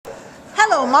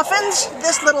Hello, Muffins.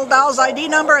 This little doll's ID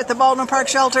number at the Baldwin Park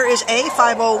shelter is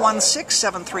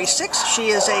A5016736. She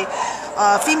is a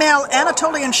female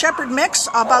Anatolean Shepherd mix,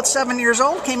 about 7 years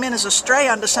old. Came in as a stray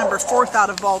on December 4th out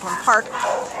of Baldwin Park.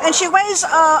 And she weighs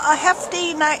a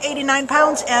hefty 89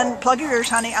 pounds. And plug your ears,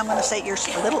 honey. I'm going to say you're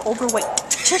a little overweight.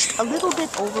 Just a little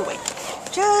bit overweight.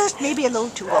 Just maybe a little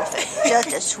too well fed.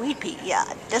 Just a sweet pea, yeah,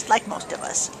 just like most of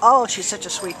us. Oh, she's such a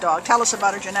sweet dog. Tell us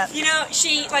about her, Jeanette. You know,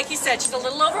 she, like you said, she's a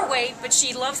little overweight, but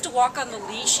she loves to walk on the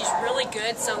leash. She's really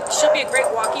good, so she'll be a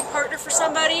great walking partner for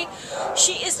somebody.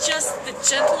 She is just the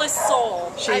gentlest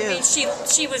soul. I mean,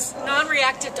 she was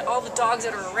non-reactive to all the dogs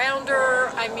that are around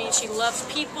her. I mean, she loves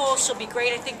people. She'll be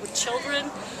great, I think, with children.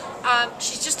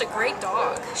 She's just a great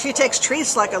dog. She takes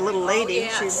treats like a little lady. Oh,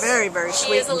 yes. She's very, very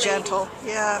sweet and gentle.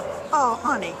 Yeah. Oh,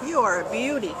 honey, you are a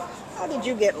beauty. How did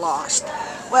you get lost?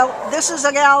 Well, this is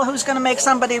a gal who's going to make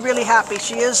somebody really happy.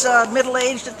 She is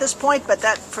middle-aged at this point, but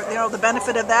that, the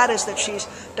benefit of that is that she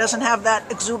doesn't have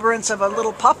that exuberance of a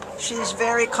little pup. She's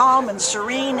very calm and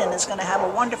serene, and is going to have a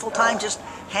wonderful time just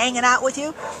hanging out with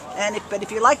you. But if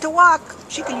you like to walk,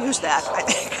 she could use that, I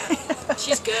think.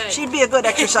 She's good. She'd be a good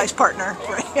exercise partner,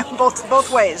 both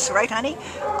ways, right, honey?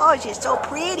 Oh, she's so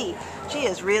pretty. She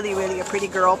is really, really a pretty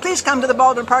girl. Please come to the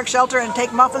Baldwin Park shelter and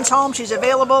take Muffins home. She's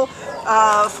available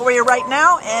for you right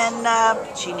now, and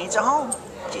she needs a home.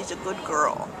 She's a good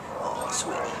girl. Oh,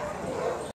 sweetie.